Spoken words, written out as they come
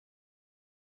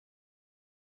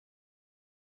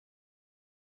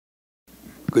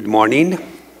Good morning.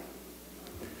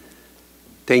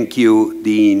 Thank you,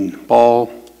 Dean Paul.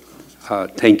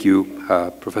 Thank you,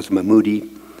 Professor Mahmoudi.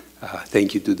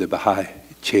 Thank you to the Baha'i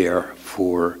Chair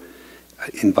for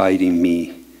inviting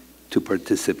me to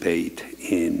participate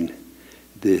in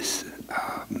this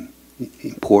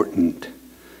important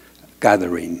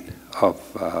gathering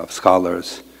of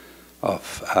scholars,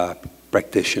 of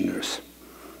practitioners.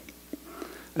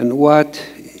 And what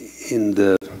in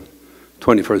the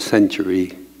 21st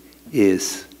century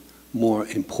is more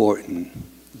important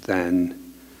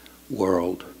than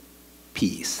world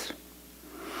peace?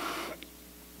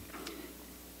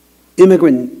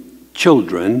 Immigrant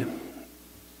children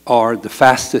are the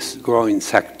fastest growing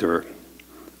sector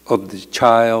of the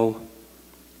child,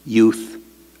 youth,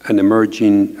 and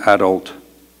emerging adult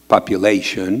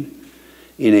population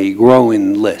in a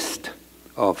growing list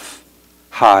of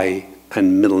high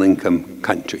and middle income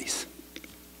countries.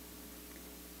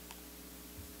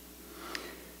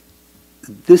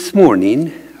 This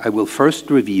morning, I will first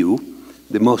review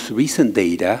the most recent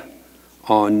data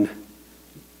on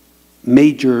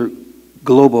major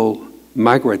global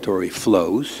migratory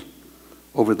flows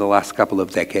over the last couple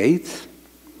of decades.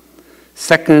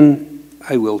 Second,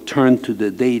 I will turn to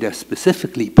the data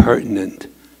specifically pertinent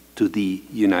to the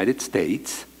United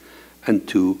States and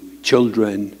to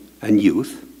children and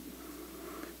youth.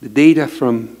 The data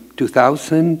from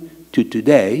 2000 to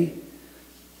today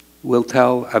will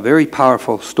tell a very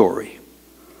powerful story.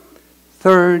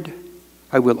 Third,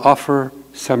 I will offer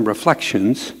some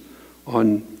reflections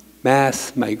on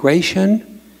mass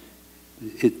migration,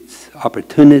 its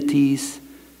opportunities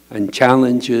and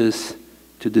challenges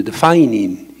to the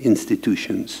defining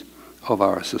institutions of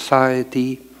our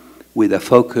society, with a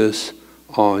focus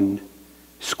on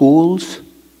schools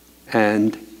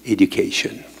and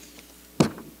education.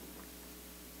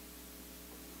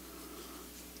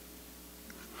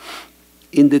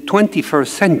 In the 21st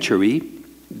century,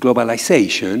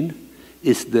 globalization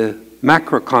is the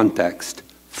macro context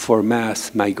for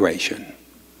mass migration.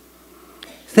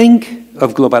 Think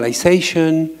of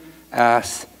globalization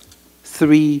as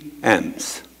 3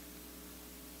 M's: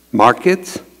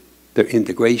 markets, their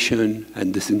integration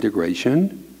and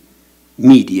disintegration;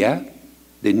 media,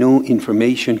 the new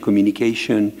information,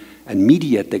 communication, and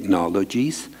media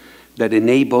technologies that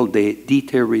enable the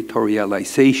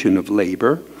deterritorialization of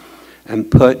labor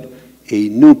and put a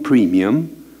new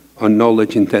premium on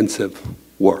knowledge-intensive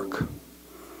work;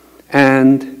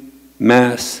 and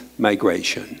mass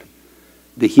migration,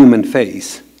 the human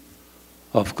face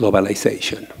of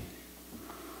globalization.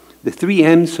 The 3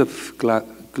 M's of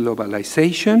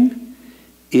globalization,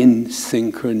 in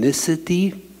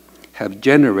synchronicity, have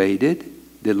generated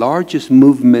the largest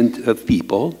movement of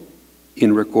people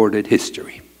in recorded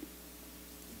history.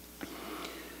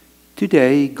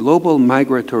 Today, global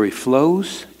migratory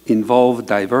flows involve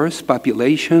diverse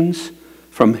populations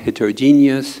from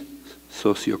heterogeneous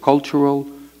sociocultural,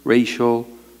 racial,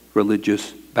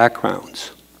 religious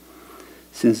backgrounds.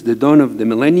 Since the dawn of the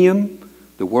millennium,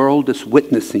 the world is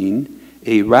witnessing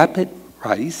a rapid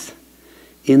rise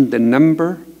in the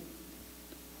numbers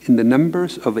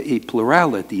of a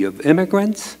plurality of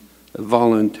immigrants,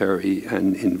 voluntary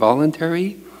and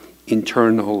involuntary,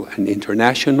 internal and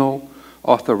international,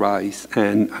 authorized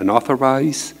and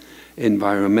unauthorized,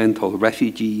 environmental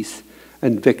refugees,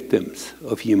 and victims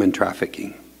of human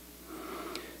trafficking.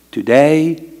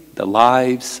 Today, the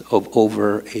lives of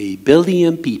over 1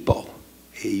 billion people,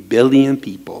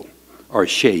 are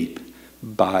shaped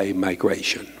by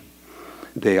migration.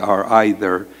 They are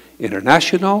either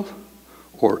international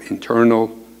or internal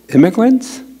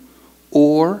immigrants,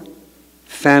 or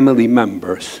family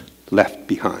members left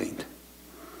behind.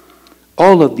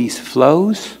 All of these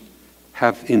flows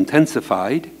have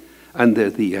intensified under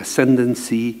the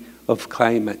ascendancy of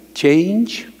climate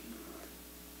change,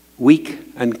 weak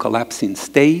and collapsing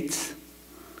states,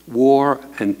 war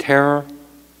and terror,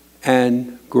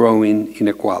 and growing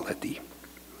inequality.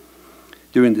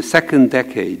 During the second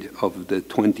decade of the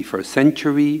 21st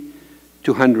century,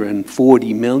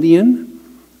 240 million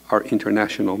are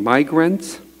international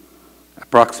migrants,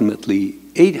 approximately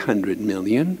 800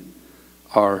 million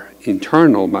are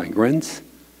internal migrants,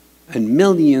 and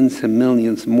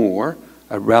millions more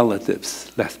are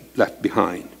relatives left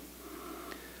behind.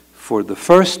 For the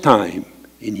first time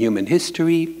in human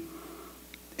history,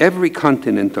 every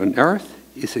continent on Earth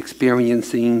is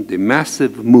experiencing the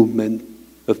massive movement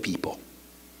of people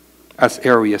as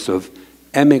areas of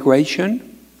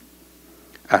emigration,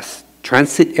 as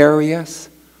transit areas,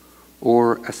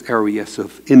 or as areas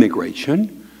of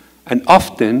immigration, and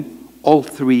often all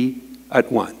 3 at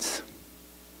once.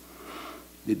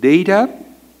 The data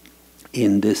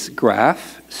in this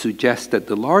graph suggests that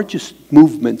the largest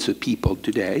movements of people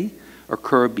today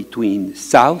occur between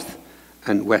South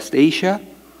and West Asia,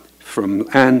 from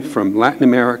Latin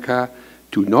America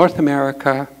to North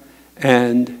America,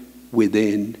 and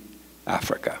within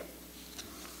Africa.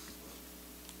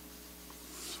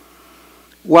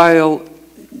 While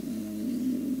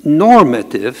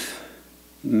normative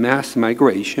mass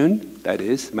migration, that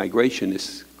is, migration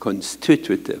is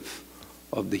constitutive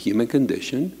of the human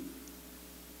condition,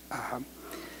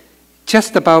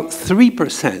 just about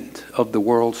 3% of the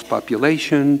world's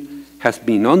population has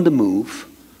been on the move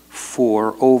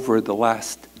for over the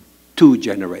last 2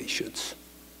 generations.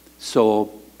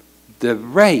 So the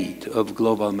rate of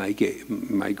global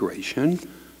migration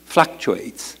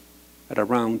fluctuates at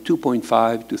around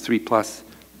 2.5 to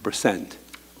 3+%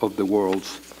 of the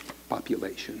world's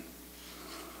population.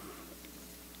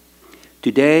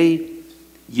 Today,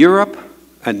 Europe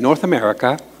and North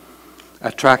America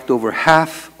attract over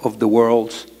half of the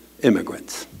world's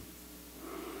immigrants.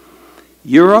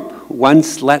 Europe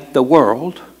once led the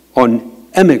world on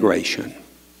emigration.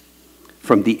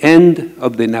 From the end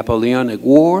of the Napoleonic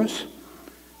Wars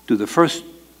to the first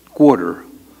quarter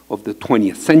of the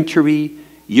 20th century,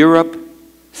 Europe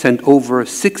sent over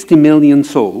 60 million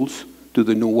souls to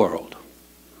the New World.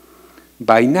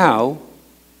 By now,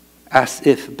 as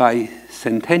if by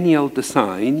centennial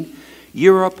design,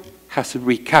 Europe has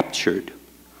recaptured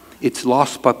its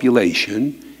lost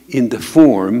population in the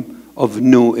form of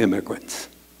new immigrants.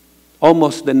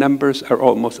 The numbers are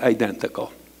almost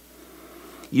identical.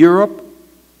 Europe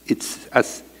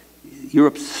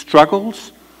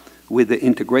struggles with the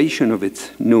integration of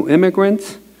its new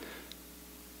immigrants,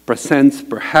 presents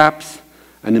perhaps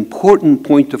an important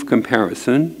point of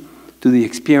comparison to the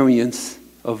experience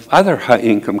of other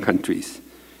high-income countries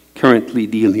currently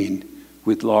dealing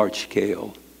with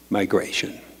large-scale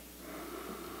migration.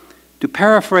 To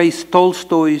paraphrase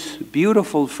Tolstoy's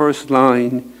beautiful first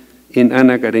line in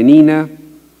Anna Karenina,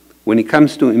 when it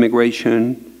comes to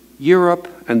immigration, Europe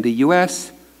and the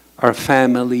US are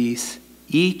families,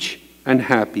 each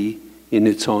unhappy in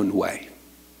its own way.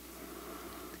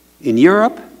 In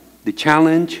Europe, the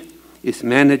challenge is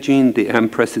managing the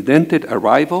unprecedented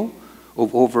arrival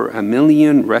of over 1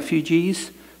 million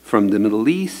refugees from the Middle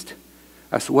East,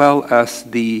 as well as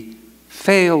the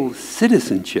failed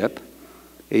citizenship,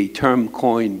 a term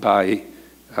coined by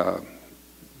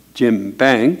Jim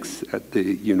Banks at the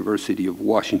University of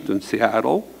Washington,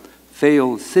 Seattle,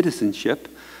 failed citizenship,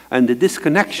 and the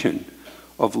disconnection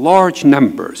of large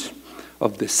numbers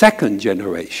of the second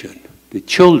generation, the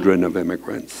children of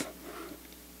immigrants,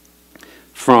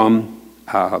 from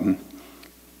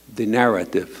the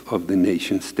narrative of the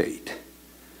nation state.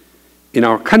 In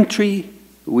our country,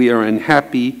 we are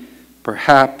unhappy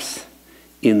perhaps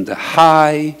in the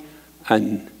high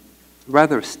and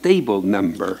rather stable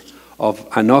number of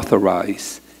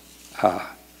unauthorized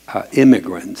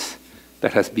immigrants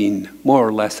that has been more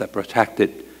or less a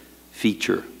protected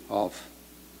feature of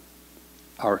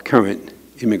our current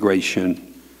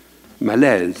immigration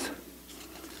malaise.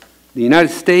 The United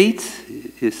States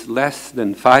is less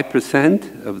than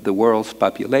 5% of the world's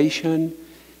population,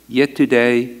 yet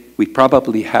today we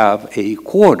probably have a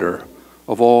quarter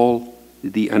of all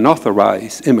the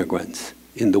unauthorized immigrants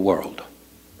in the world.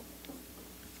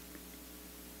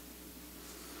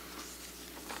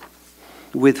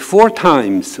 With 4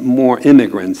 times more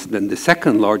immigrants than the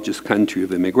second largest country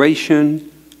of immigration,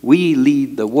 we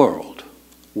lead the world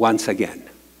once again.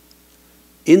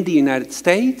 In the United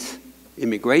States,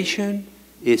 immigration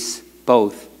is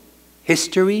both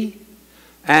history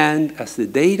and, as the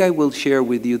data I will share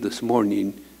with you this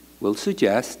morning will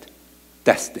suggest,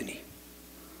 destiny.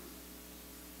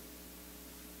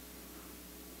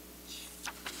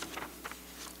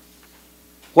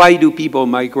 Why do people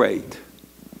migrate?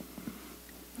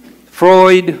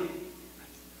 Freud,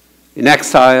 in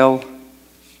exile,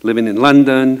 living in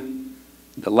London,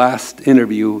 the last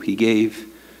interview he gave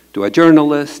to a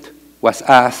journalist was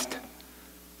asked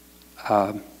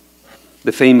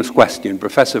the famous question,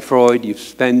 Professor Freud, you've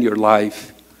spent your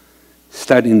life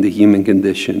studying the human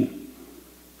condition.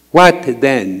 What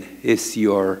then is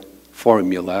your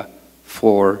formula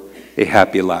for a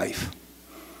happy life?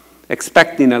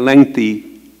 Expecting a lengthy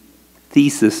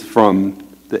thesis from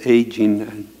the aging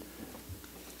and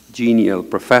genial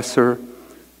professor,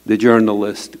 the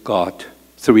journalist got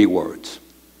 3 words: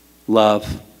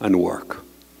 love and work.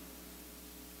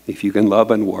 If you can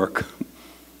love and work,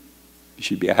 you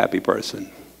should be a happy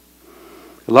person.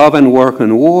 Love and work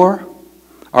and war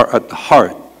are at the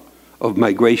heart of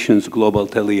migration's global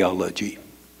teleology.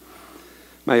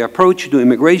 My approach to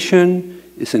immigration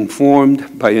is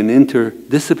informed by an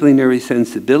interdisciplinary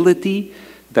sensibility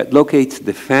that locates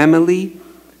the family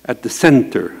at the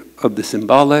center of the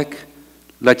symbolic,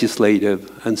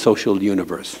 legislative, and social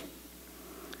universe.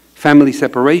 Family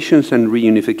separations and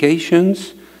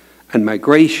reunifications and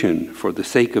migration for the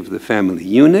sake of the family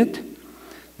unit,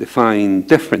 defined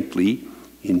differently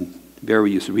in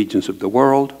various regions of the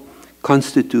world,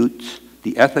 constitutes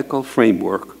the ethical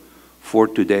framework for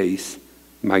today's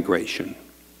migration.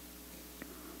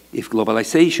 If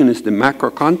globalization is the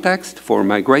macro context for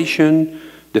migration,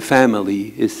 the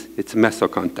family is its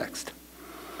mesocontext.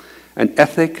 An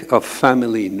ethic of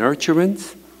family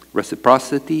nurturance,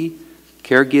 reciprocity,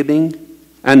 caregiving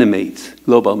animates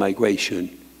global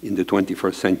migration in the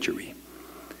 21st century.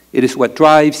 It is what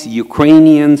drives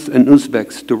Ukrainians and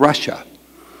Uzbeks to Russia,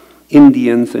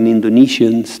 Indians and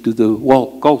Indonesians to the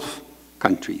Gulf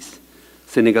countries,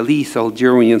 Senegalese,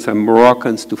 Algerians, and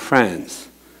Moroccans to France,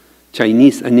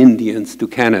 Chinese and Indians to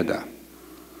Canada,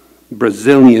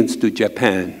 Brazilians to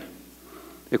Japan,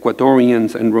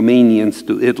 Ecuadorians and Romanians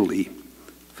to Italy,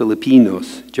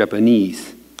 Filipinos,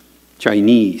 Japanese,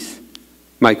 Chinese,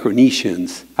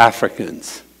 Micronesians,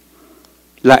 Africans,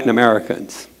 Latin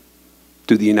Americans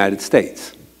to the United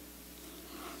States.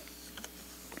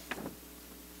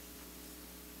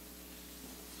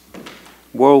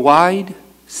 Worldwide,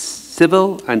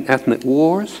 civil and ethnic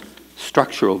wars,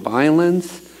 structural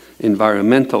violence,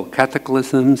 environmental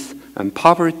cataclysms, and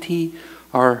poverty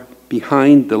are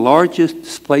behind the largest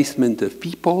displacement of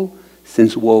people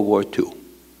since World War II.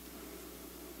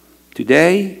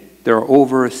 Today, there are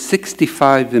over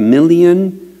 65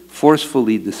 million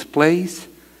forcefully displaced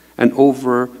and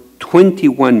over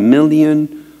 21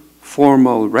 million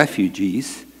formal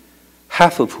refugees,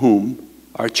 half of whom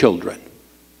are children.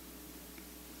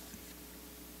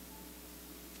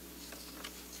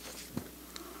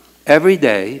 Every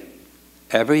day,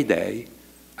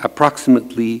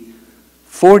 approximately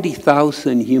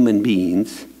 40,000 human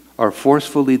beings are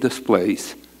forcefully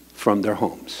displaced from their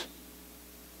homes.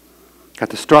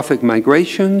 Catastrophic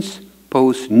migrations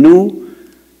pose new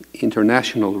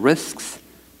international risks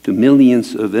to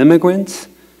millions of immigrants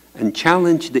and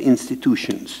challenge the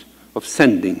institutions of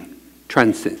sending,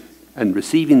 transit, and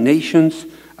receiving nations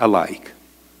alike.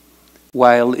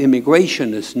 While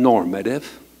immigration is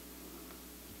normative,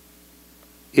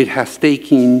 it has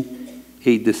taken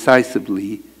a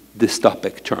decisively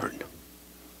dystopic turn.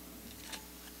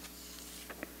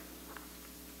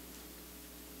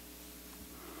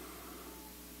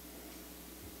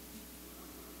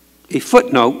 A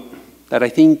footnote that I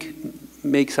think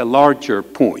makes a larger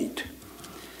point.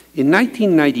 In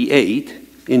 1998,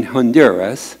 in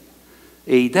Honduras,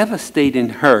 a devastating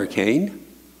hurricane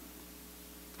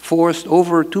forced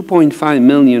over 2.5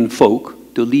 million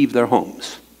folk to leave their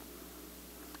homes.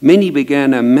 Many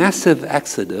began a massive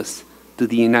exodus to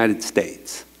the United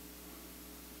States.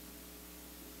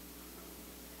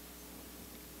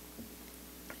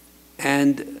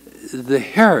 And the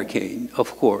hurricane,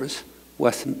 of course,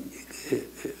 was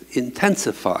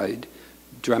intensified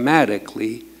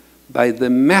dramatically by the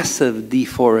massive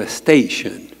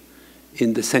deforestation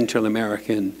in the Central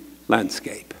American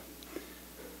landscape.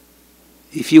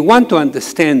 If you want to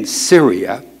understand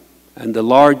Syria and the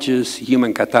largest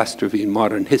human catastrophe in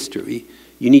modern history,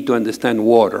 you need to understand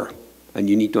water, and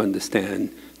you need to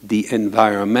understand the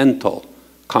environmental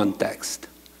context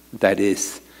that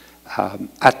is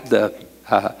at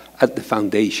the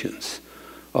foundations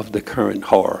of the current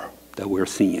horror that we're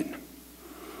seeing.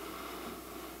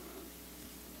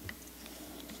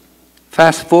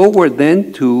 Fast forward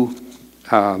then to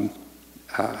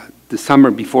the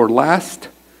summer before last,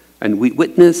 and we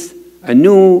witnessed a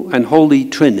new and holy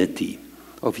trinity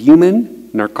of human,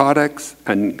 narcotics,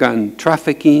 and gun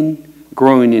trafficking,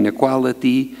 growing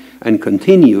inequality, and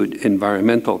continued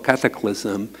environmental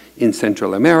cataclysm in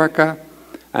Central America,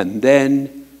 and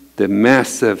then the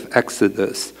massive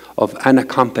exodus of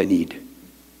unaccompanied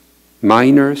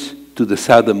minors to the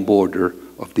southern border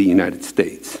of the United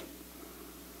States.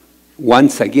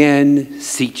 Once again,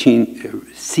 seeking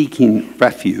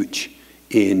refuge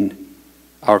in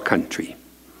our country.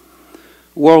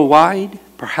 Worldwide,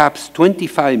 perhaps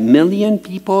 25 million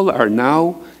people are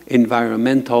now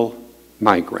environmental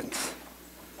migrants.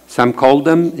 Some call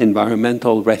them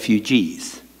environmental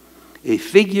refugees, a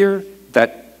figure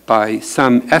that by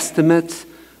some estimates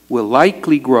will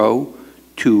likely grow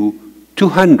to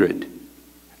 200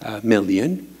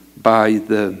 million by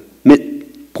the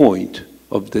midpoint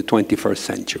of the 21st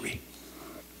century.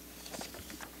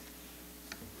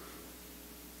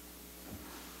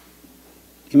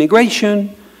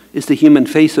 Immigration is the human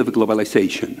face of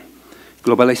globalization.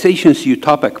 Globalization's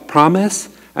utopic promise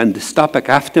and dystopic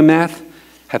aftermath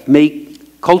have made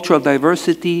cultural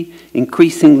diversity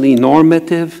increasingly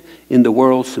normative in the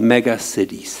world's mega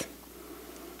cities.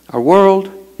 Our world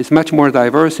is much more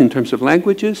diverse in terms of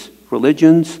languages,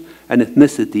 religions, and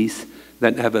ethnicities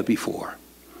than ever before.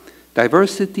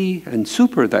 Diversity and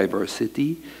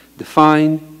superdiversity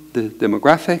define the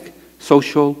demographic,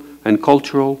 social, and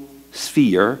cultural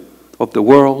sphere of the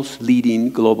world's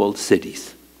leading global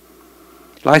cities.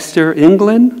 Leicester,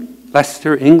 England,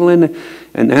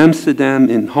 and Amsterdam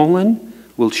in Holland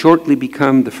will shortly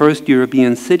become the first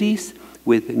European cities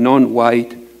with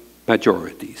non-white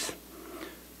majorities.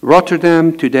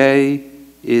 Rotterdam today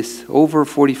is over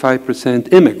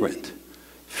 45% immigrant.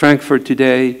 Frankfurt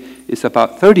today is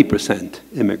about 30%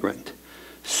 immigrant.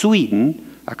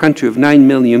 Sweden, a country of 9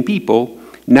 million people,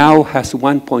 now has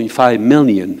 1.5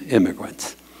 million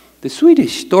immigrants. The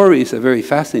Swedish story is a very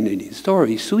fascinating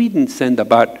story. Sweden sent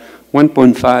about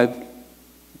 1.5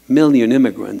 million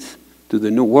immigrants to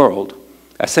the New World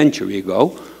a century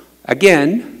ago.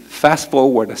 Again, fast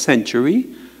forward a century,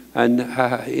 and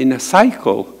in a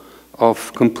cycle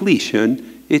of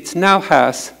completion, it now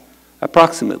has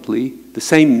approximately the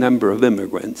same number of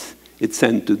immigrants it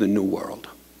sent to the New World.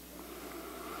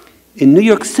 In New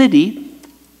York City,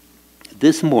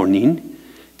 this morning,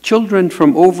 children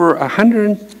from over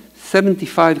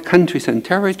 175 countries and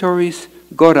territories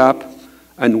got up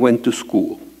and went to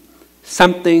school,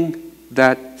 something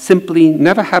that simply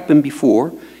never happened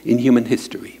before in human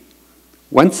history.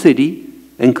 One city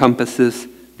encompasses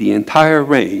the entire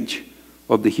range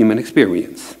of the human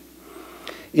experience.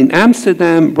 In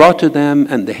Amsterdam, Rotterdam,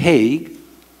 and The Hague,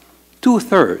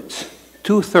 two-thirds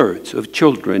of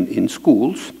children in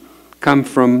schools come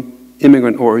from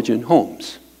immigrant origin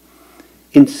homes.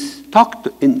 In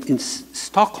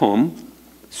Stockholm,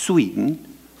 Sweden,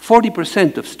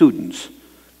 40% of students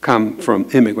come from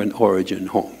immigrant origin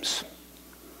homes.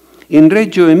 In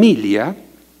Reggio Emilia,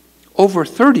 over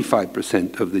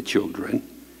 35% of the children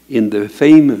in the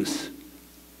famous,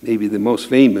 maybe the most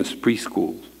famous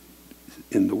preschool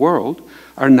in the world,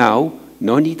 are now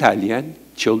non-Italian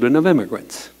children of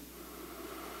immigrants.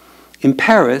 In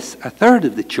Paris, a third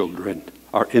of the children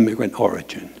are immigrant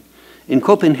origin. In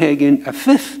Copenhagen, a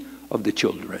fifth of the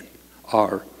children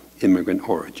are immigrant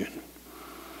origin.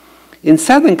 In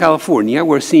Southern California,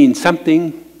 we're seeing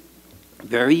something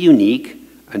very unique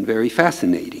and very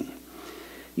fascinating.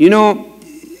 You know,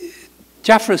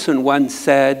 Jefferson once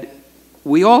said,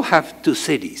 we all have two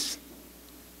cities,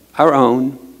 our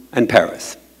own and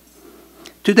Paris.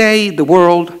 Today, the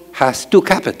world has two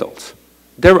capitals,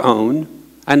 their own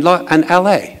and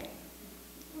LA.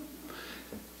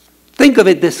 Think of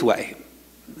it this way.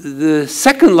 The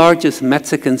second largest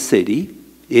Mexican city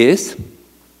is,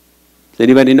 does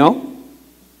anybody know?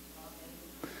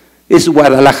 Is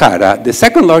Guadalajara. The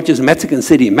second largest Mexican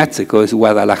city in Mexico is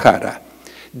Guadalajara.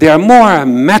 There are more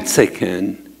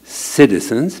Mexican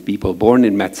citizens, people born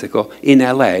in Mexico, in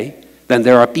LA than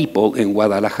there are people in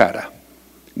Guadalajara,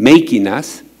 making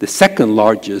us the second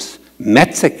largest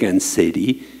Mexican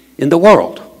city in the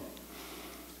world.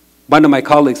 One of my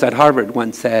colleagues at Harvard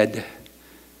once said,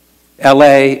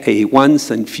 LA, a once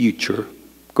and future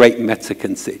great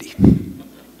Mexican city.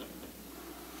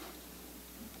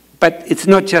 But it's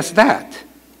not just that.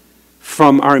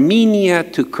 From Armenia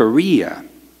to Korea,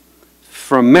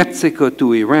 from Mexico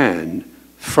to Iran,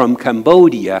 from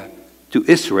Cambodia to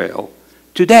Israel,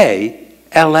 today,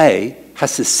 LA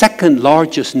has the second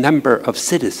largest number of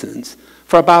citizens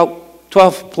for about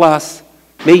 12 plus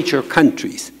major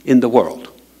countries in the world.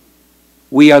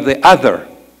 We are the other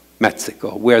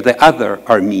Mexico, we're the other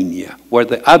Armenia, we're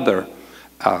the other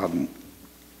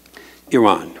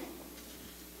Iran.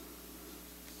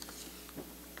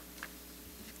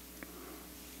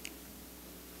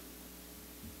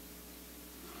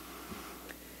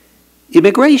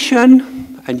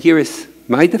 Immigration, and here is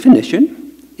my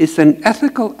definition, is an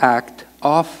ethical act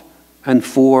of and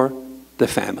for the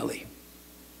family.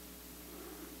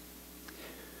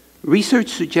 Research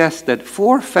suggests that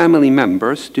 4 family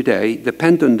members today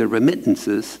depend on the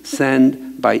remittances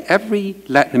sent by every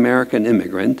Latin American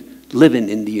immigrant living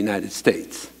in the United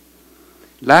States.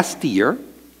 Last year,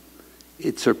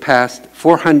 it surpassed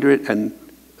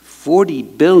 440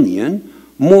 billion,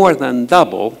 more than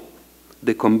double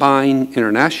the combined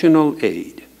international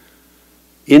aid.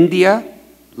 India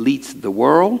leads the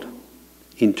world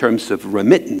in terms of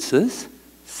remittances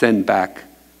sent back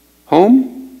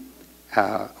home,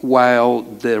 while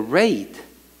the rate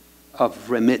of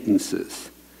remittances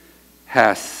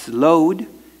has slowed.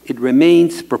 It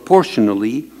remains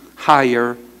proportionally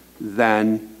higher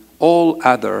than all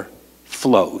other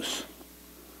flows.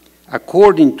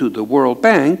 according to the World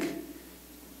Bank,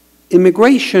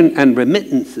 immigration and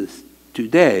remittances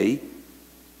today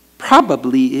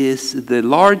probably is the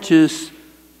largest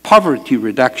poverty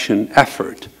reduction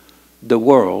effort the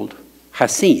world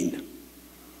has seen.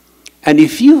 And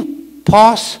if you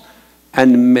pause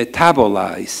and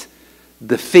metabolize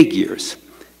the figures,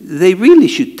 they really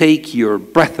should take your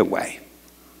breath away.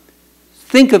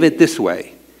 Think of it this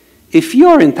way. If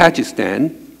you're in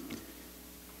Tajikistan,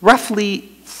 roughly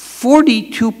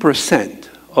 42%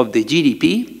 of the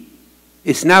GDP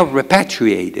is now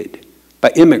repatriated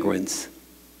by immigrants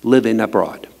living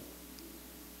abroad.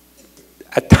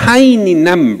 A tiny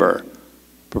number,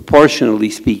 proportionally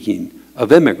speaking,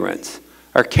 of immigrants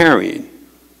are carrying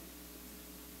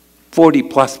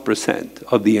 40+%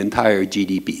 of the entire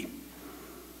GDP.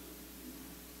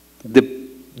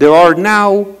 There are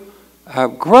now a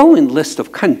growing list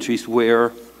of countries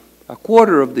where a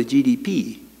quarter of the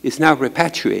GDP is now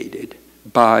repatriated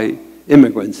by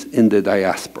immigrants in the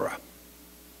diaspora.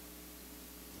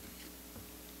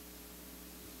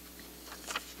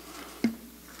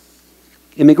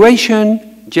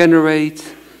 Immigration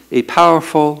generates a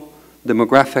powerful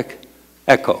demographic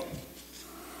echo.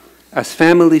 As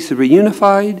families are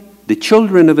reunified, the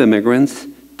children of immigrants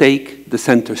take the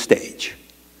center stage.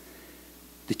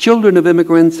 The children of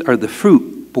immigrants are the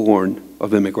fruit born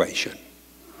of immigration.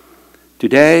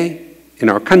 Today, in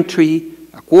our country,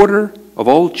 a quarter of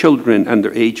all children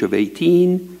under age of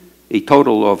 18, a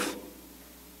total of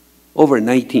over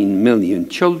 19 million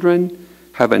children,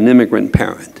 have an immigrant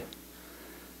parent.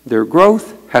 Their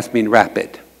growth has been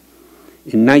rapid.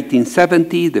 In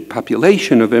 1970, the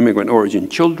population of immigrant origin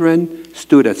children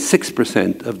stood at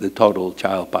 6% of the total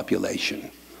child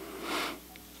population.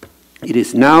 It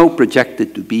is now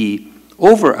projected to be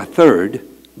over a third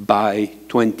by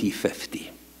 2050.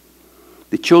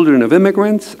 The children of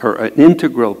immigrants are an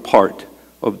integral part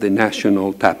of the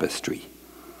national tapestry.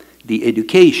 The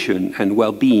education and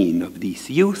well-being of these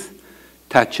youth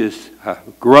touches a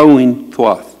growing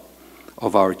swath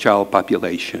of our child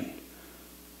population.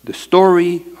 The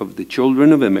story of the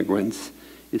children of immigrants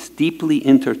is deeply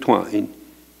intertwined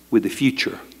with the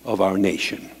future of our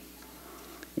nation.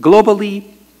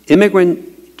 Globally,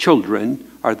 immigrant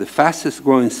children are the fastest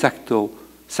growing sector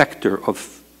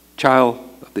of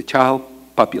the child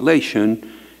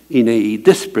population in a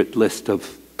disparate list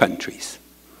of countries.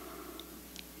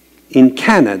 In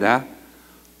Canada,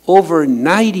 over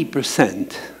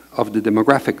 90% of the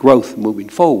demographic growth moving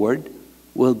forward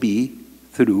will be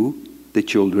through the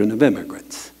children of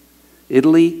immigrants.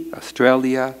 Italy,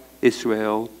 Australia,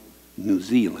 Israel, New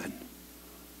Zealand,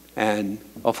 and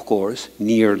of course,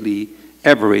 nearly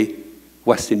every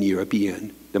Western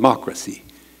European democracy.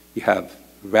 You have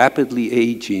rapidly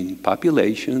aging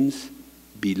populations,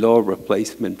 below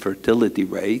replacement fertility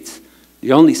rates.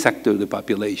 The only sector of the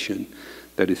population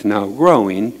that is now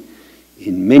growing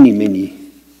in many,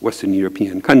 many Western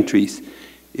European countries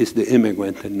is the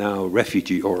immigrant and now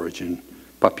refugee origin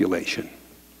population.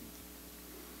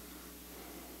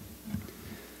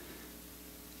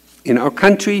 In our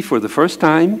country, for the first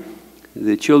time,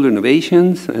 the children of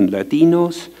Asians and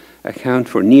Latinos account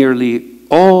for nearly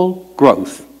all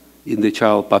growth in the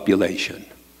child population.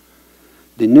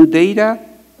 The new data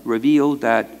revealed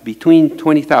that between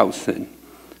 20,000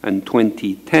 and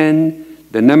 2010,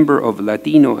 the number of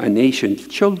Latino and Asian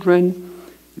children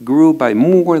grew by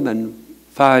more than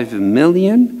 5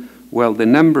 million, while the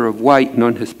number of white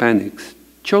non-Hispanic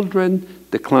children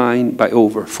declined by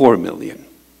over 4 million.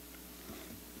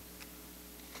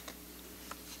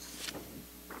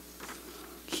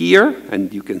 Here,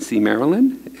 and you can see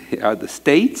Maryland, are the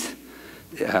states,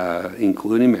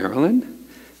 including Maryland,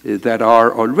 that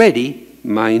are already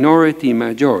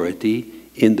minority-majority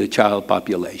in the child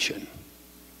population.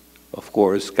 Of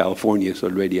course, California is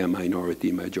already a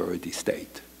minority-majority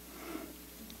state.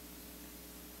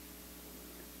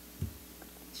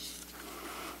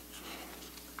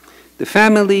 The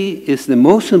family is the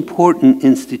most important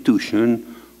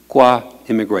institution qua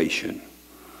immigration.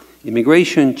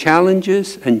 Immigration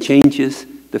challenges and changes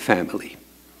the family.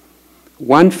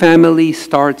 One family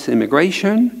starts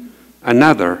immigration,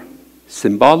 another,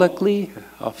 symbolically,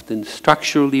 often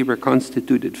structurally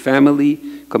reconstituted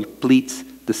family, completes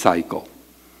the cycle.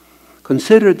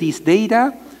 Consider these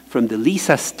data from the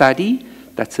LISA study,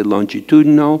 that's a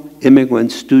longitudinal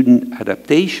immigrant student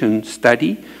adaptation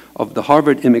study of the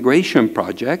Harvard immigration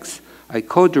projects I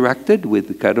co-directed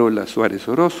with Carola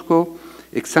Suarez-Orozco,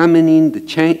 examining the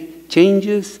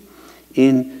changes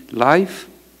in life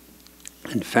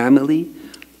and family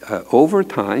over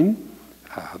time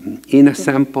in a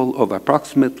sample of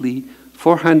approximately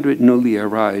 400 newly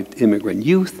arrived immigrant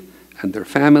youth and their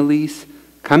families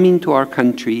coming to our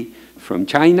country from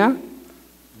China,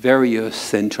 various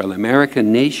Central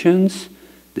American nations,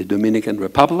 the Dominican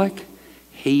Republic,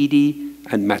 Haiti,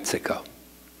 and Mexico.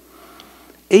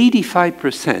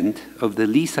 85% of the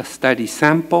LISA study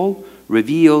sample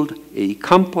revealed a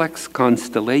complex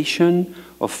constellation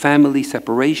of family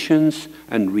separations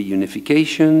and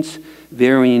reunifications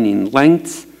varying in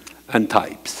lengths and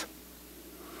types.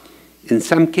 In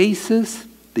some cases,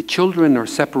 the children are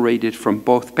separated from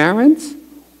both parents,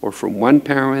 or from one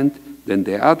parent, then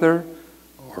the other,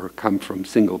 or come from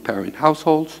single-parent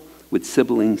households with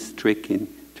siblings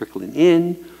trickling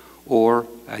in, or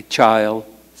a child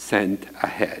sent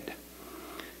ahead.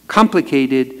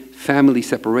 Complicated family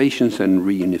separations and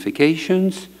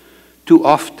reunifications, too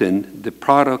often the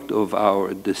product of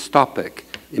our dystopic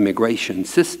immigration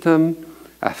system,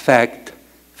 affect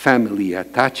family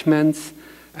attachments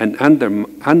and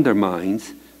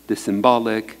undermines the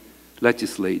symbolic,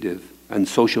 legislative, and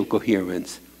social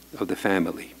coherence of the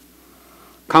family.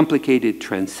 Complicated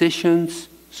transitions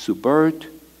subvert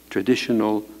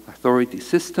traditional authority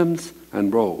systems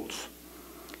and roles.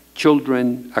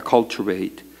 Children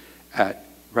acculturate at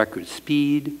record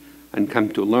speed and come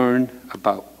to learn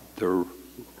about their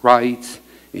rights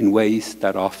in ways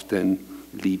that often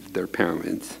leave their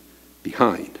parents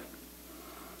behind.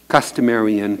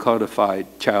 Customary and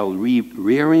codified child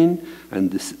rearing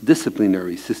and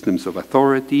disciplinary systems of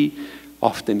authority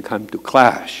often come to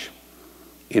clash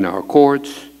in our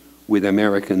courts with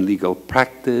American legal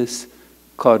practice,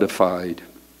 codified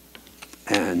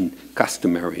and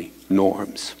customary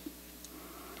norms.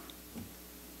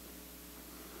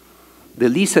 The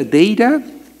LISA data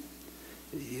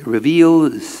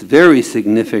reveals very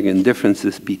significant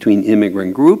differences between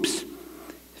immigrant groups.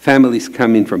 Families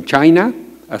coming from China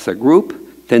as a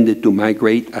group tended to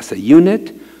migrate as a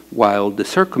unit, while the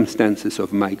circumstances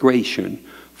of migration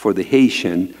for the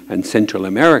Haitian and Central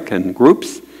American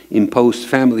groups imposed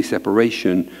family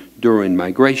separation during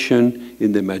migration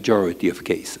in the majority of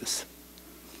cases.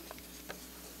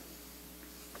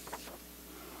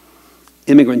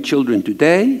 Immigrant children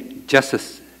today, just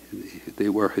as they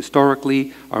were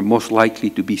historically, are most likely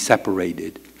to be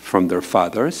separated from their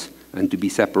fathers and to be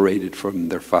separated from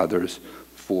their fathers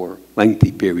for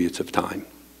lengthy periods of time.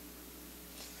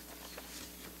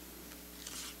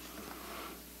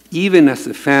 Even as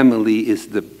the family is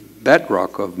the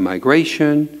bedrock of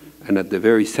migration and at the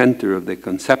very center of the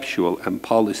conceptual and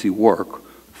policy work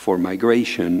for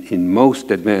migration in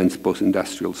most advanced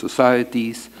post-industrial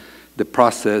societies, the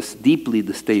process deeply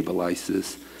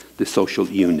destabilizes the social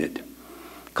unit.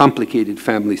 Complicated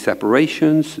family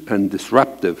separations and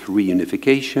disruptive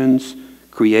reunifications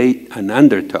create an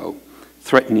undertow,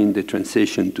 threatening the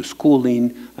transition to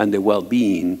schooling and the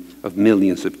well-being of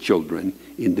millions of children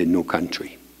in the new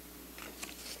country.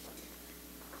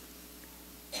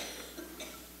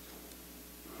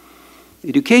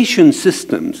 Education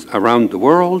systems around the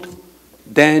world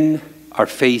then are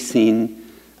facing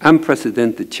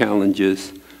unprecedented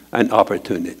challenges and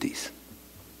opportunities.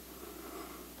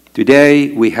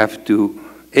 Today, we have to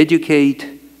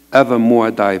educate ever more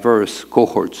diverse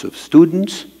cohorts of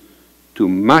students to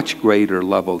much greater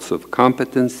levels of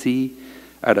competency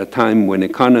at a time when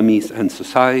economies and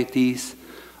societies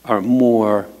are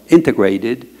more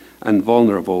integrated and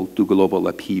vulnerable to global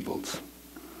upheavals.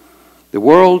 The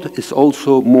world is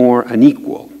also more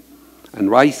unequal,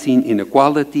 and rising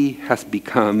inequality has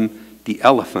become the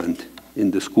elephant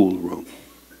in the schoolroom.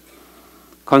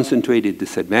 Concentrated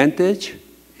disadvantage,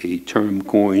 a term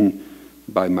coined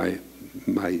by my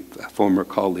former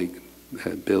colleague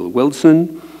Bill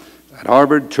Wilson at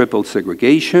Harvard, triple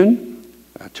segregation,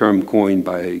 a term coined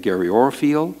by Gary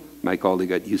Orfield, my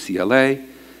colleague at UCLA,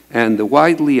 and the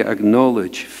widely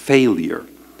acknowledged failure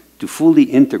to fully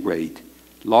integrate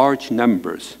large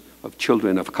numbers of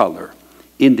children of color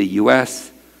in the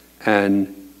US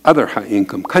and other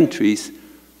high-income countries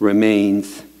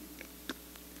remains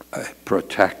a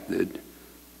protracted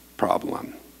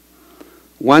problem.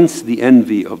 Once the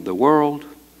envy of the world,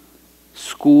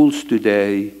 schools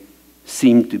today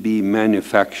seem to be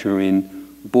manufacturing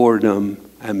boredom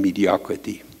and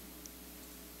mediocrity.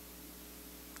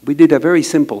 We did a very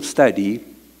simple study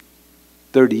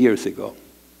 30 years ago.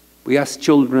 We asked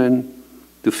children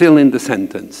to fill in the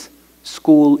sentence,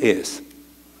 school is.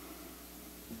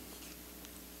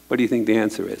 What do you think the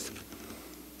answer is?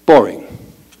 Boring.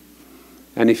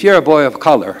 And if you're a boy of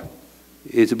color,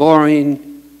 it's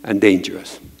boring and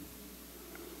dangerous.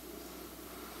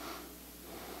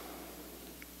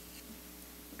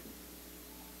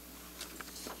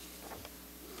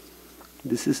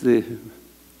 This is the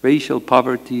racial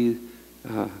poverty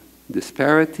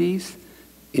disparities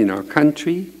in our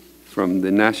country from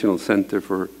the National Center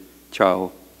for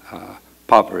Child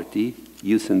Poverty,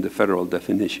 using the federal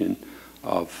definition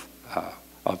of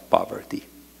poverty.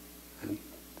 And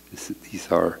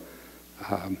these are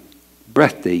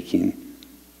breathtaking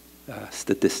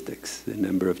statistics, the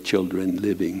number of children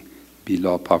living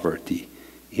below poverty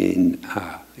in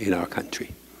our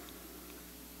country.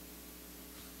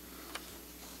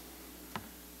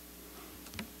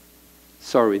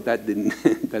 Sorry, that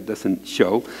doesn't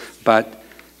show, but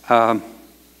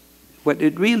what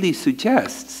it really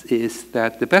suggests is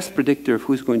that the best predictor of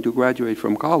who's going to graduate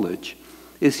from college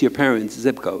is your parents'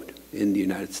 zip code in the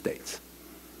United States.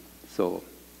 So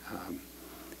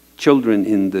children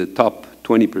in the top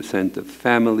 20% of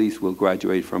families will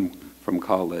graduate from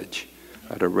college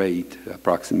at a rate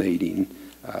approximating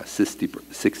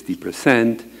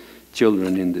 60%.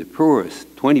 Children in the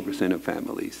poorest 20% of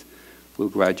families will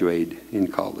graduate in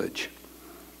college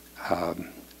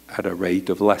at a rate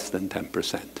of less than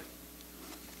 10%.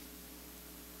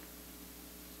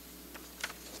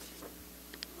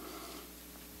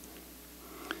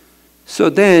 So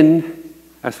then,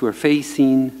 as we're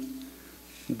facing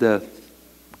the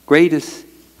greatest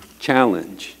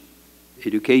challenge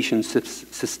education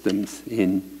systems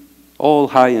in all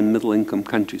high and middle income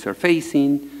countries are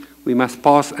facing, we must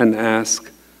pause and ask,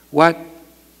 what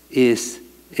is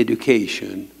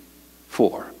education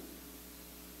for?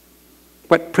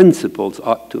 What principles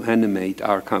ought to animate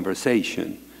our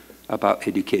conversation about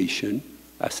education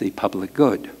as a public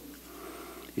good?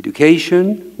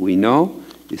 Education, we know,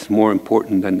 is more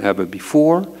important than ever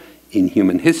before in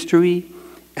human history,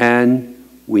 and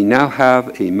we now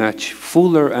have a much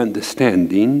fuller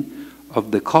understanding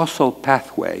of the causal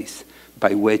pathways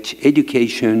by which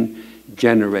education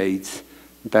generates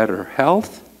better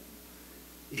health,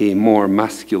 a more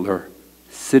muscular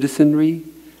citizenry,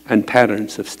 and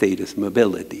patterns of status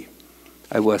mobility.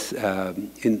 I was,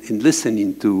 in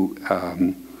listening to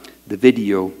the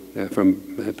video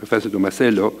from Professor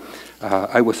Marcelo,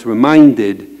 I was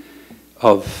reminded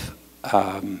of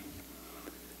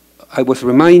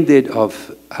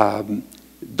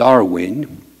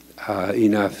Darwin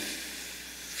in a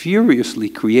furiously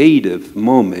creative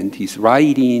moment. He's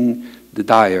writing the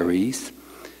diaries,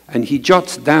 and he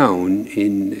jots down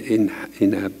in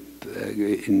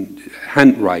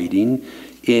handwriting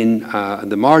in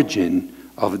the margin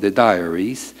of the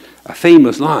diaries a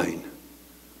famous line: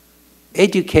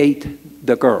 "Educate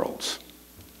the girls."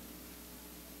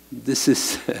 This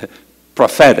is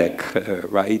prophetic,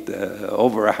 right?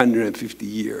 Over 150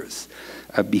 years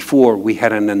before we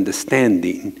had an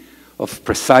understanding of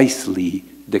precisely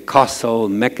the causal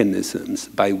mechanisms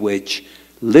by which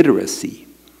literacy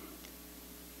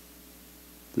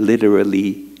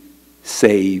literally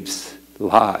saves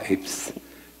lives.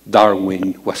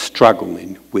 Darwin was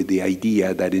struggling with the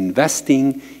idea that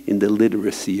investing in the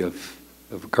literacy of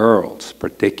girls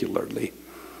particularly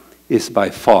is by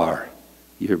far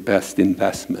your best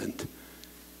investment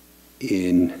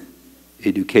in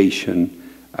education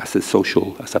as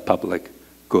a public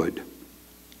good.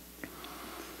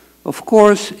 Of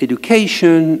course,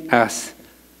 education, as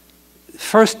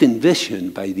first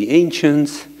envisioned by the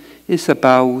ancients, is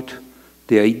about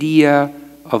the idea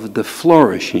of the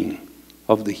flourishing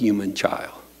of the human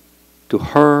child, to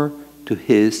her, to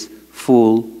his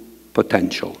full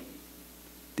potential.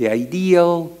 The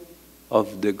ideal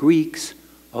of the Greeks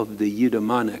of the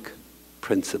eudaimonic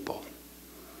principle.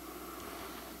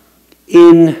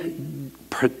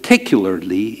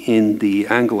 Particularly in the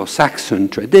Anglo-Saxon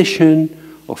tradition,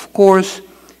 of course,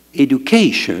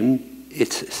 education,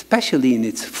 especially in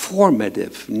its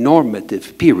formative,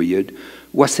 normative period,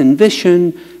 was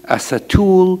envisioned as a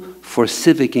tool for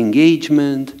civic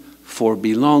engagement, for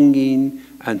belonging,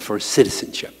 and for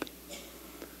citizenship.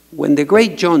 When the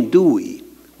great John Dewey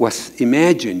was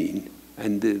imagining,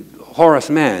 and Horace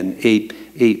Mann, a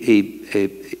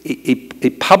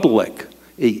public,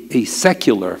 a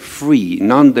secular, free,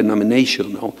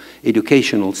 non-denominational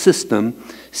educational system,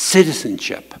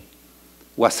 citizenship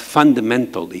was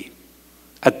fundamentally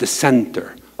at the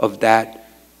center of that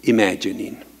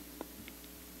imagining.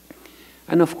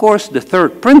 And of course, the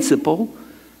third principle,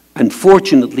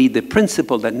 unfortunately the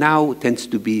principle that now tends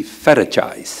to be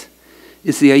fetishized,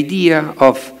 is the idea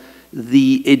of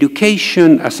the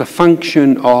education as a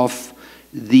function of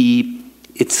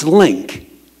its link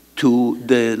to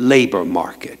the labor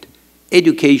market,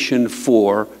 education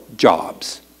for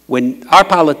jobs. When our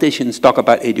politicians talk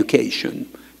about education,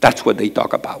 that's what they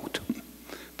talk about.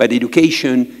 But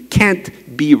education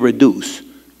can't be reduced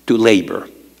to labor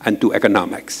and to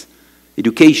economics.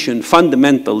 Education,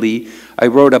 fundamentally, I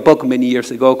wrote a book many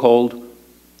years ago called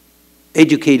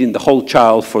Educating the Whole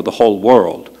Child for the Whole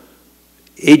World.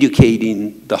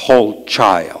 Educating the whole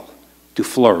child to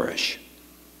flourish,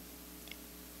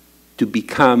 to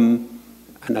become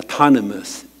an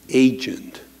autonomous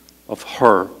agent of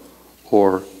her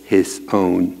or his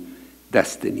own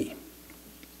destiny.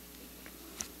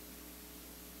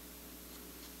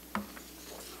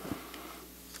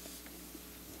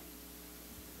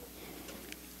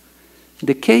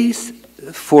 The case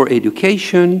for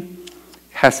education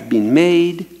has been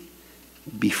made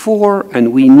before,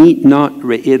 and we need not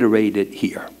reiterate it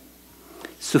here.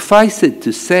 Suffice it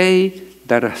to say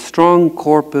that a strong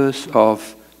corpus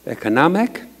of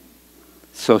economic,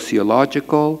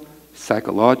 sociological,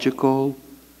 psychological,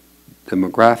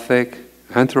 demographic,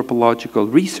 anthropological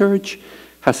research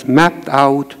has mapped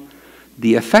out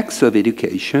the effects of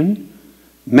education,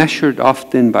 measured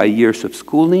often by years of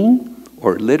schooling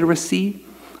or literacy,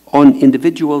 on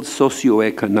individual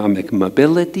socioeconomic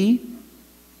mobility,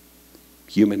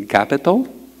 human capital,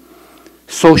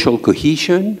 social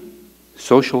cohesion,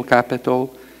 social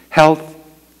capital, health,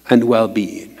 and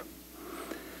well-being.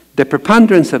 The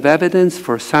preponderance of evidence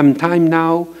for some time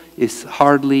now is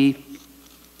hardly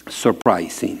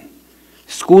surprising.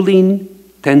 Schooling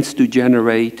tends to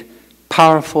generate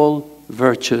powerful,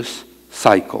 virtuous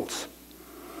cycles.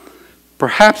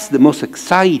 Perhaps the most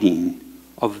exciting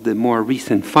of the more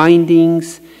recent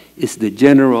findings is the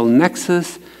general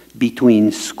nexus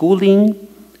between schooling,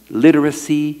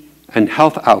 literacy, and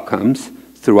health outcomes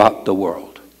throughout the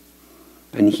world.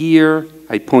 And here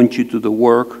I point you to the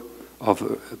work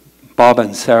of Bob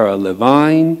and Sarah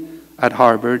Levine at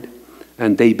Harvard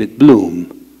and David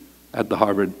Bloom at the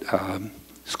Harvard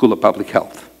School of Public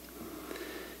Health.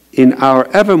 In our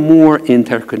ever more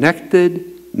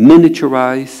interconnected,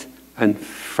 miniaturized, and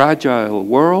fragile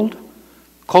world,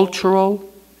 cultural,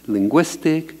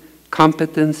 linguistic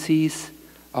competencies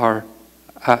are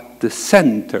at the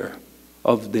center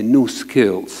of the new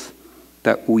skills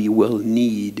that we will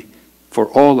need for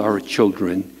all our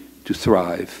children to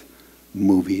thrive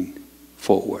moving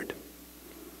forward.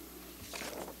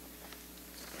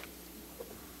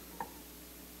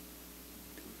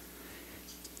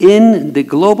 In the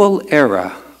global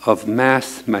era of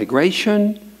mass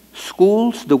migration,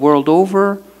 schools the world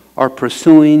over are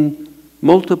pursuing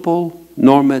multiple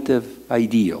normative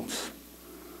ideals,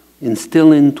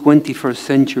 instilling 21st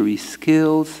century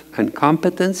skills and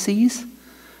competencies,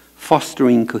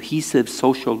 fostering cohesive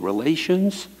social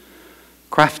relations,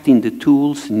 crafting the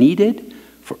tools needed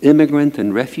for immigrant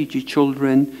and refugee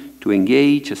children to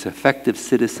engage as effective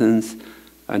citizens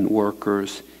and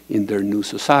workers in their new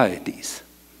societies.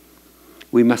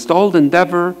 We must all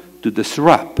endeavor to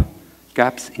disrupt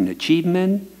gaps in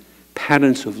achievement,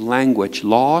 patterns of language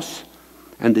loss,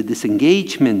 and the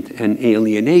disengagement and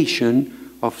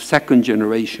alienation of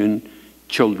second-generation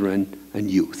children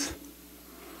and youth.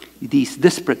 These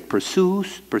disparate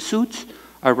pursuits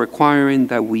are requiring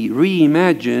that we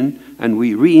reimagine and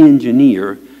we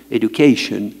re-engineer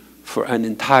education for an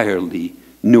entirely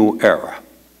new era,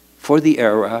 for the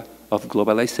era of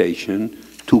globalization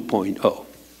 2.0.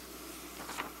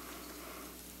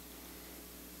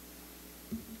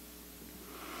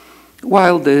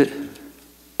 While the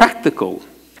practical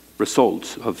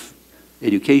results of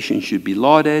education should be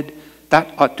lauded,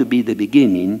 that ought to be the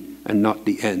beginning and not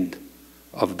the end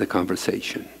of the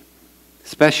conversation,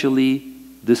 especially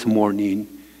this morning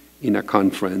in a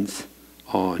conference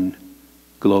on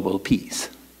global peace.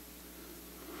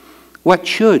 What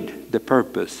should the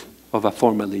purpose of a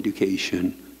formal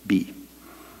education be?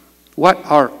 What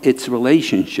are its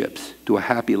relationships to a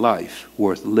happy life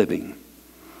worth living?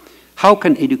 How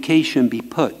can education be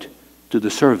put to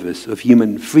the service of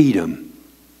human freedom,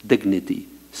 dignity,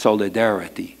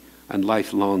 solidarity, and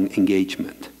lifelong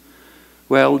engagement?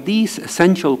 Well, these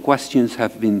essential questions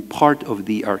have been part of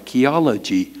the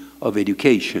archaeology of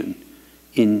education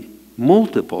in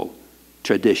multiple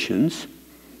traditions,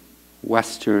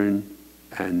 Western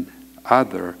and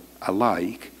other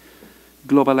alike.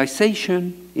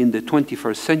 Globalization in the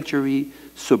 21st century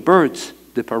subverts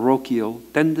the parochial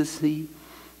tendency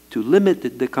to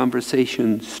limit the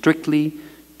conversation strictly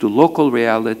to local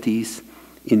realities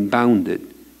in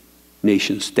bounded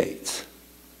nation states.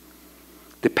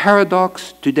 The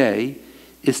paradox today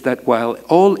is that while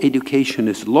all education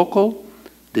is local,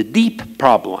 the deep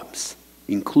problems,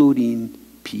 including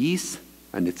peace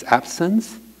and its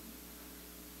absence,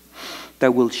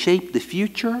 that will shape the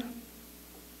future,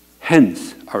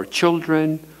 hence our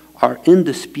children, are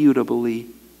indisputably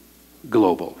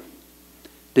global.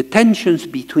 The tensions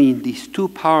between these two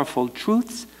powerful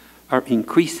truths are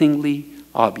increasingly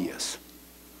obvious.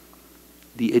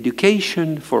 The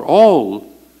education for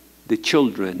all the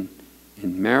children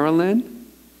in Maryland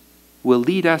will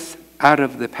lead us out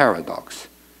of the paradox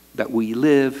that we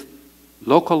live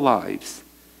local lives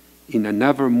in an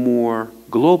ever more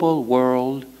global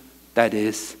world that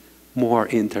is more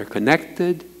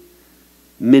interconnected,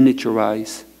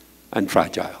 miniaturized, and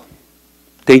fragile.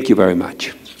 Thank you very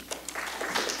much.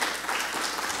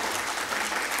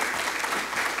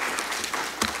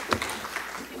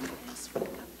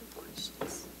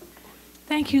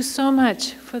 Thank you so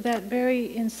much for that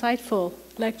very insightful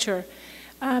lecture.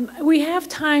 We have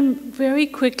time very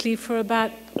quickly for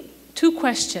about 2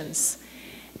 questions.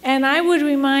 And I would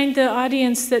remind the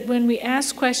audience that when we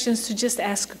ask questions, to just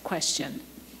ask a question.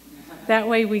 That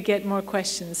way we get more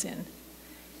questions in.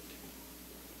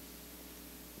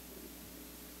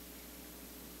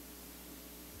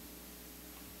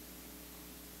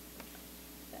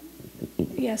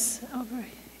 Yes, over.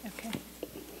 Okay.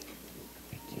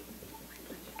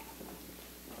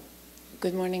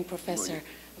 Good morning, Professor.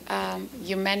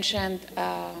 You mentioned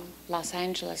Los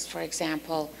Angeles, for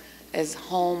example, is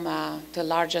home to the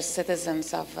largest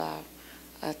citizens of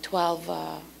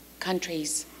 12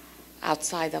 countries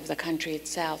outside of the country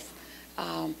itself.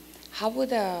 How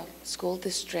would a school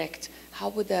district, how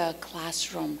would a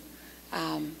classroom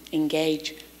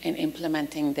engage in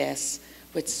implementing this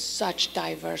with such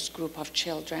diverse group of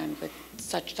children, with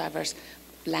such diverse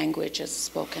languages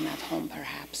spoken at home,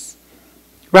 perhaps?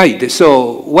 Right,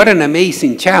 so what an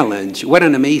amazing challenge, what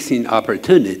an amazing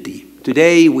opportunity.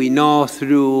 Today we know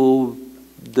through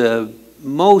the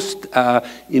most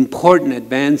important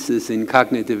advances in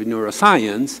cognitive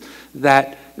neuroscience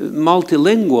that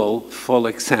multilingual, for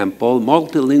example,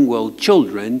 multilingual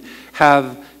children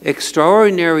have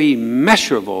extraordinary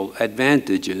measurable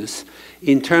advantages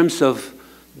in terms of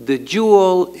the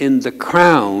jewel in the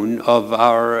crown of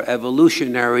our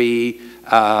evolutionary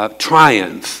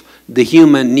triumph, the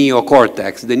human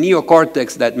neocortex, the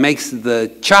neocortex that makes the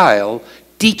child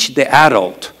teach the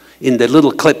adult. In the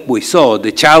little clip we saw,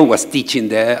 the child was teaching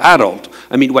the adult.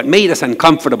 I mean, what made us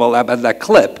uncomfortable about that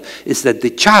clip is that the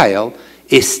child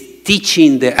is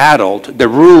teaching the adult the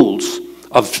rules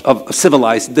of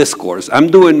civilized discourse. I'm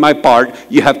doing my part,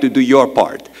 you have to do your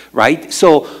part, right?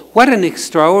 So what an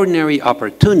extraordinary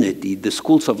opportunity the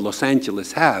schools of Los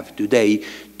Angeles have today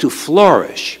to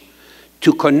flourish,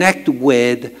 to connect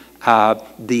with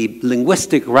the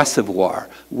linguistic reservoir,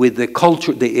 with the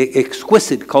culture, the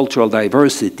exquisite cultural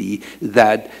diversity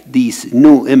that these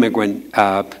new immigrant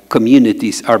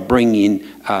communities are bringing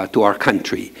to our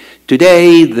country.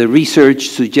 Today, the research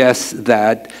suggests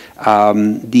that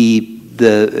the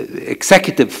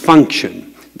executive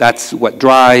function, that's what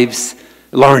drives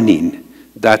learning,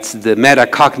 that's the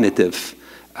metacognitive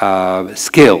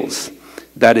skills,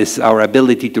 that is our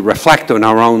ability to reflect on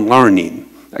our own learning.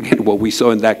 Again, what we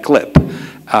saw in that clip,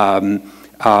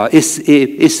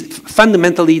 is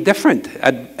fundamentally different,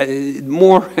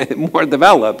 more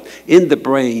developed in the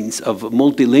brains of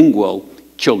multilingual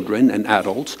children and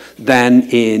adults than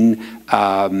in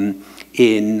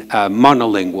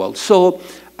monolingual. So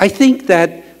I think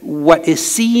that what is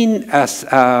seen as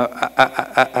a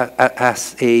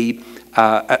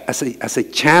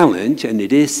challenge, and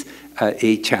it is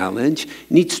a challenge,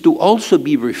 needs to also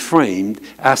be reframed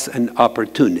as an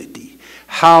opportunity.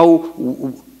 How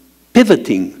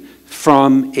pivoting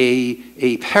from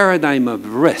a paradigm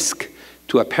of risk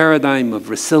to a paradigm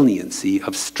of resiliency,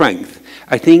 of strength,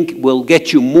 I think will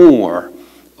get you more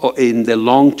in the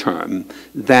long term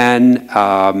than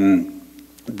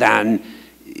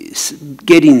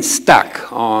getting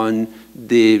stuck on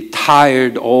the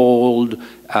tired old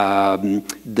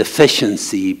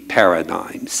deficiency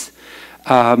paradigms.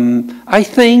 I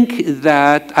think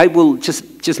that I will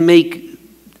just make,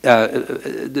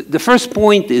 the first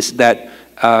point is that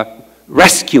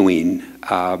rescuing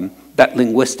that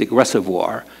linguistic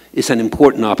reservoir is an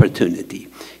important opportunity.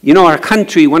 You know, our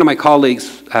country, one of my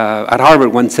colleagues at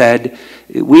Harvard once said,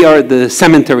 we are the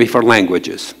cemetery for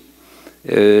languages.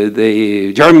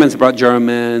 The Germans brought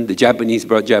German, the Japanese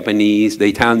brought Japanese, the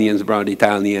Italians brought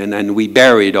Italian, and we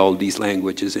buried all these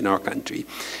languages in our country.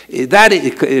 That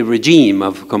regime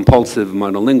of compulsive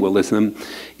monolingualism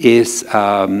is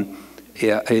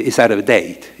out of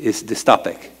date, is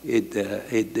dystopic.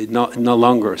 It no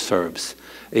longer serves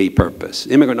a purpose.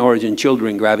 Immigrant origin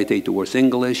children gravitate towards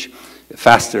English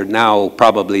faster now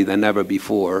probably than ever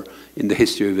before in the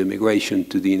history of immigration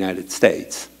to the United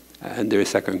States. And there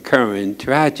is a concurrent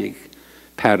tragic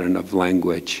pattern of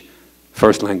language,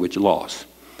 first language loss.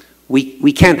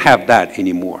 We can't have that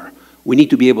anymore. We need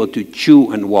to be able to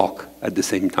chew and walk at the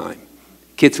same time.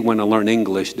 kids want to learn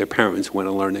English, their parents want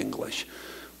to learn English.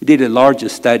 We did the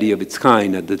largest study of its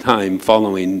kind at the time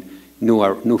following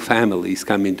new families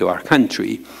coming to our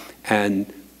country. And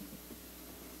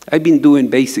I've been doing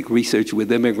basic research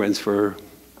with immigrants for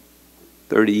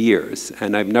 30 years,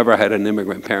 and I've never had an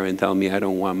immigrant parent tell me I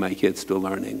don't want my kids to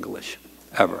learn English,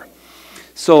 ever.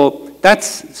 So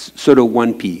that's sort of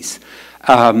one piece.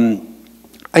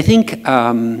 I think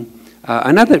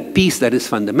another piece that is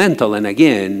fundamental, and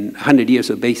again, 100 years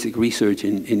of basic research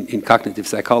in cognitive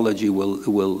psychology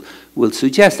will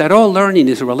suggest that all learning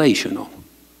is relational.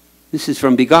 This is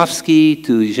from Vygotsky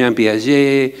to Jean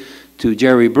Piaget, to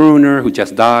Jerry Bruner, who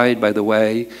just died, by the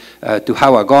way, to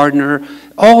Howard Gardner.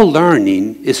 All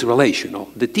learning is relational.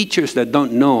 The teachers that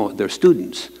don't know their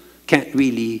students can't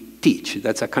really teach.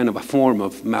 That's a kind of a form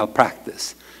of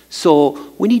malpractice.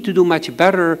 So we need to do much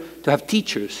better to have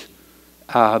teachers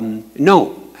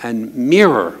know and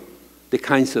mirror the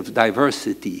kinds of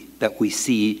diversity that we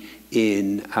see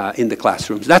in the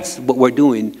classrooms. That's what we're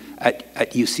doing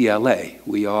at UCLA.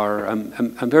 We are,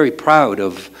 I'm very proud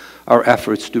of our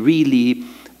efforts to really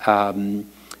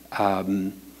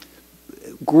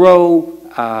grow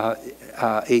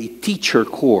a teacher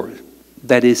corps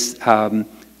that is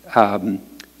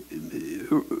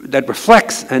that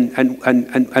reflects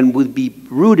and will be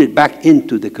rooted back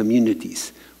into the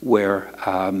communities where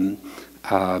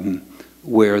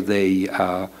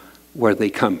they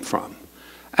come from.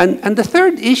 And the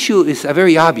third issue is a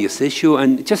very obvious issue,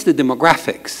 and just the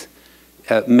demographics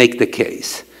make the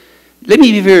case. Let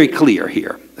me be very clear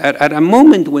here. At a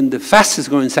moment when the fastest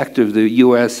growing sector of the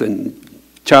US and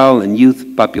child and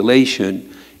youth population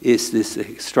is this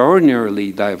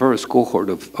extraordinarily diverse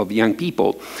cohort of young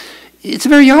people, it's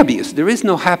very obvious there is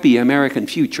no happy American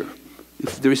future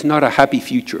if there is not a happy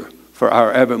future for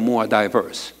our ever more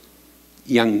diverse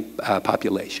young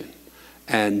population.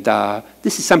 And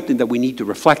this is something that we need to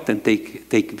reflect and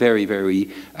take very, very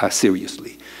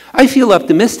seriously. I feel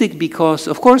optimistic because,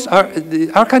 of course,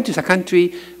 our country is a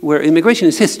country where immigration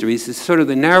is history. It's sort of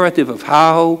the narrative of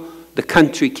how the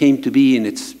country came to be in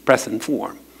its present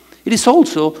form. It is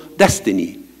also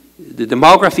destiny. The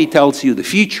demography tells you the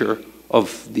future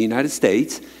of the United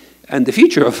States and the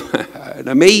future of an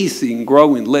amazing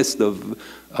growing list of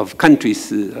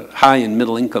countries, high and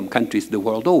middle income countries the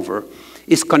world over,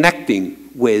 is connecting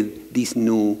with these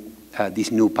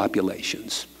new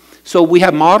populations. So we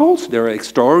have models. There are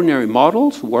extraordinary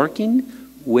models working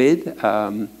with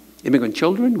immigrant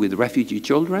children, with refugee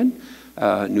children.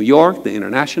 New York, the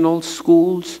international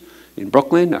schools in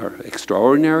Brooklyn are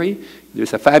extraordinary.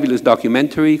 There's a fabulous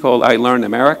documentary called I Learn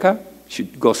America. You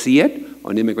should go see it,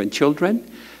 on immigrant children.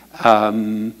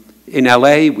 In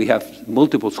LA, we have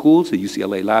multiple schools, the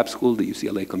UCLA Lab School, the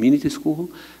UCLA Community School.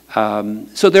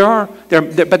 So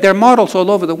but there are models all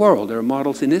over the world. There are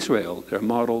models in Israel. There are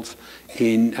models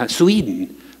in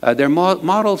Sweden. There are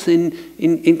models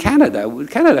in Canada.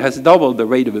 Canada has doubled the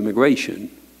rate of immigration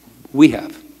we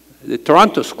have. The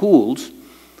Toronto schools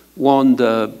won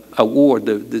the award,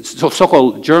 the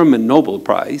so-called German Nobel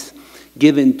Prize,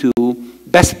 given to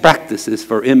best practices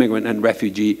for immigrant and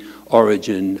refugee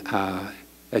origin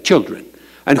children.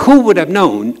 And who would have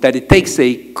known that it takes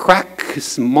a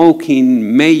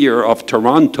crack-smoking mayor of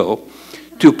Toronto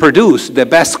to produce the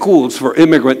best schools for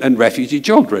immigrant and refugee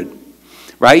children,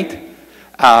 right?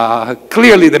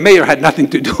 Clearly, the mayor had nothing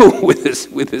to do with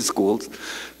his schools,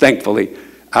 thankfully.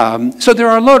 So there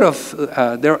are a lot of,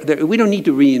 we don't need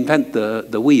to reinvent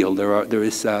the wheel. There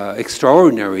is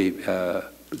extraordinary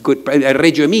good,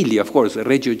 Reggio Emilia, of course,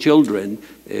 Reggio children,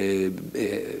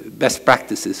 best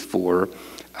practices for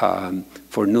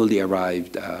newly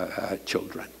arrived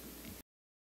children.